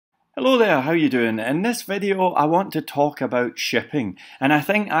Hello there, how you doing? In this video I want to talk about shipping, and I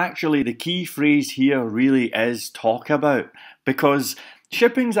think actually the key phrase here really is talk about, because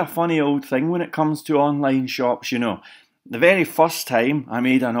shipping's a funny old thing when it comes to online shops, you know. The very first time I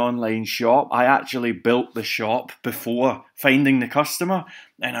made an online shop, I actually built the shop before finding the customer,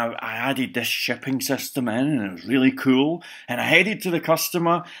 and I added this shipping system in, and it was really cool. And I headed to the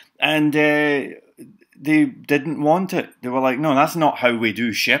customer, and they didn't want it. They were like, no, that's not how we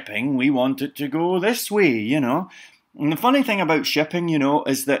do shipping. We want it to go this way, you know. And the funny thing about shipping, you know,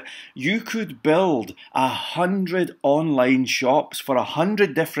 is that you could build 100 online shops for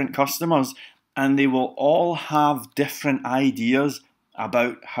 100 different customers, and they will all have different ideas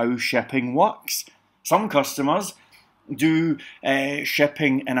about how shipping works. Some customers do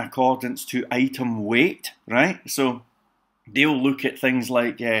shipping in accordance to item weight, right? So they'll look at things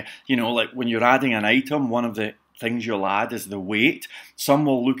like, you know, like when you're adding an item, one of the things you'll add is the weight. Some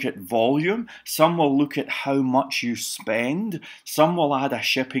will look at volume. Some will look at how much you spend. Some will add a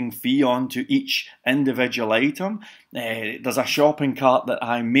shipping fee onto each individual item. There's a shopping cart that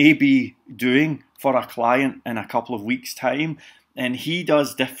I may be doing for a client in a couple of weeks' time, and he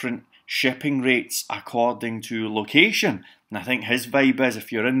does different shipping rates according to location. And I think his vibe is, if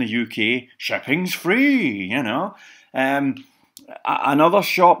you're in the UK, shipping's free, you know. Another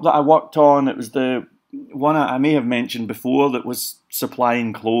shop that I worked on, it was the one I may have mentioned before that was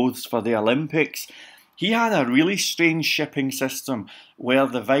supplying clothes for the Olympics. He had a really strange shipping system where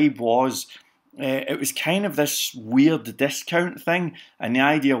the vibe was, it was kind of this weird discount thing, and the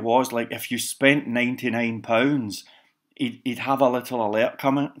idea was, like, if you spent £99, he'd have a little alert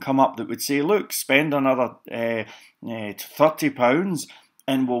come up that would say, look, spend another £30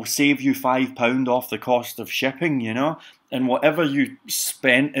 and we'll save you £5 off the cost of shipping, you know. And whatever you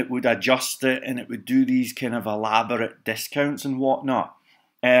spent, it would adjust it, and it would do these kind of elaborate discounts and whatnot.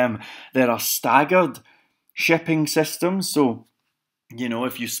 There are staggered shipping systems, so, you know,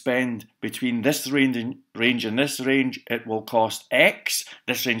 if you spend between this range and this range, it will cost X,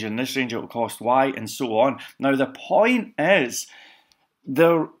 this range and this range, it will cost Y, and so on. Now, the point is,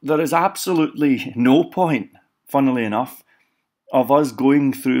 there is absolutely no point, funnily enough, of us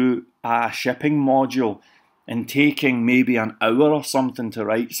going through a shipping module and taking maybe an hour or something to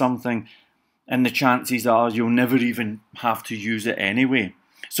write something, and the chances are you'll never even have to use it anyway.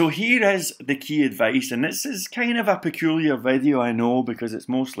 So here is the key advice, and this is kind of a peculiar video, I know, because it's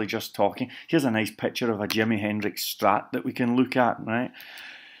mostly just talking. Here's a nice picture of a Jimi Hendrix Strat that we can look at, right?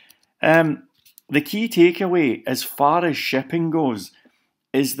 The key takeaway as far as shipping goes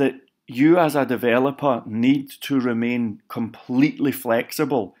is that you as a developer need to remain completely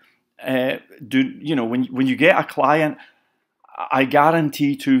flexible. You know, when you get a client, I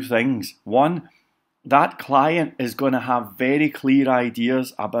guarantee two things. One, that client is going to have very clear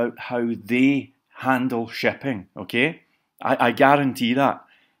ideas about how they handle shipping, okay? I guarantee that.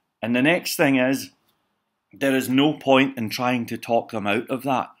 And the next thing is, there is no point in trying to talk them out of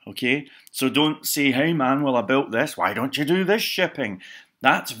that, okay? So don't say, hey man, well I built this, why don't you do this shipping?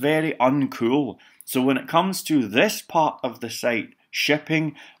 That's very uncool. So when it comes to this part of the site,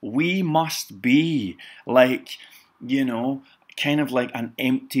 shipping, we must be like, you know, kind of like an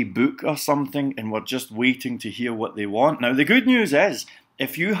empty book or something, and we're just waiting to hear what they want. Now, the good news is,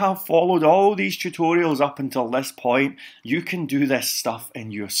 if you have followed all these tutorials up until this point, you can do this stuff in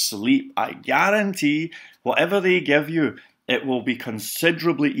your sleep. I guarantee whatever they give you, it will be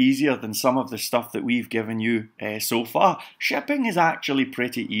considerably easier than some of the stuff that we've given you so far. Shipping is actually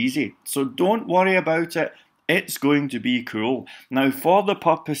pretty easy, so don't worry about it. It's going to be cool. Now, for the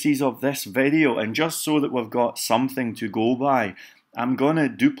purposes of this video, and just so that we've got something to go by, I'm going to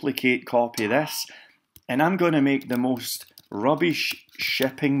duplicate copy this, and I'm going to make the most rubbish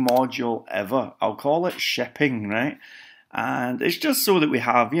shipping module ever. I'll call it shipping, right? And it's just so that we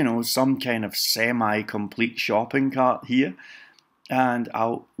have, you know, some kind of semi-complete shopping cart here. And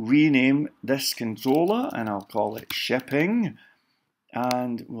I'll rename this controller, and I'll call it shipping.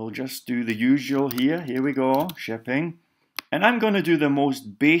 And we'll just do the usual here. Here we go, shipping. And I'm going to do the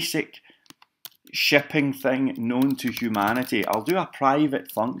most basic shipping thing known to humanity. I'll do a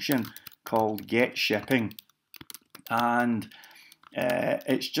private function called getShipping. And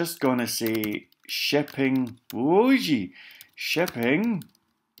it's just going to say shipping, shipping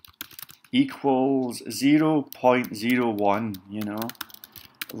equals 0.01, you know.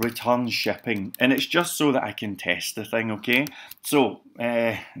 Return shipping, and it's just so that I can test the thing, okay? So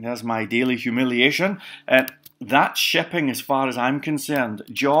there's my daily humiliation. That's shipping as far as I'm concerned.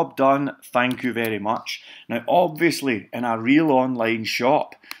 Job done, thank you very much. Now obviously in a real online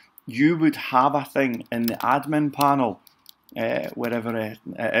shop, you would have a thing in the admin panel wherever it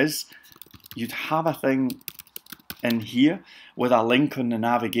is, you'd have a thing in here with a link on the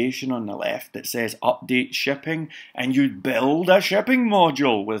navigation on the left that says update shipping, and you'd build a shipping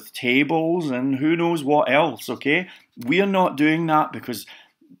module with tables and who knows what else, okay? We're not doing that because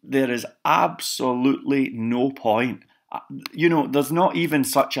there is absolutely no point. You know, there's not even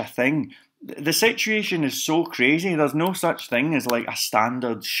such a thing. The situation is so crazy, there's no such thing as like a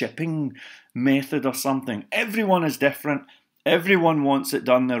standard shipping method or something. Everyone is different, everyone wants it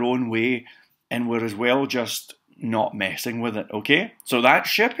done their own way, and we're as well just not messing with it, okay? So that's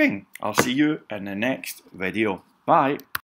shipping. I'll see you in the next video. Bye.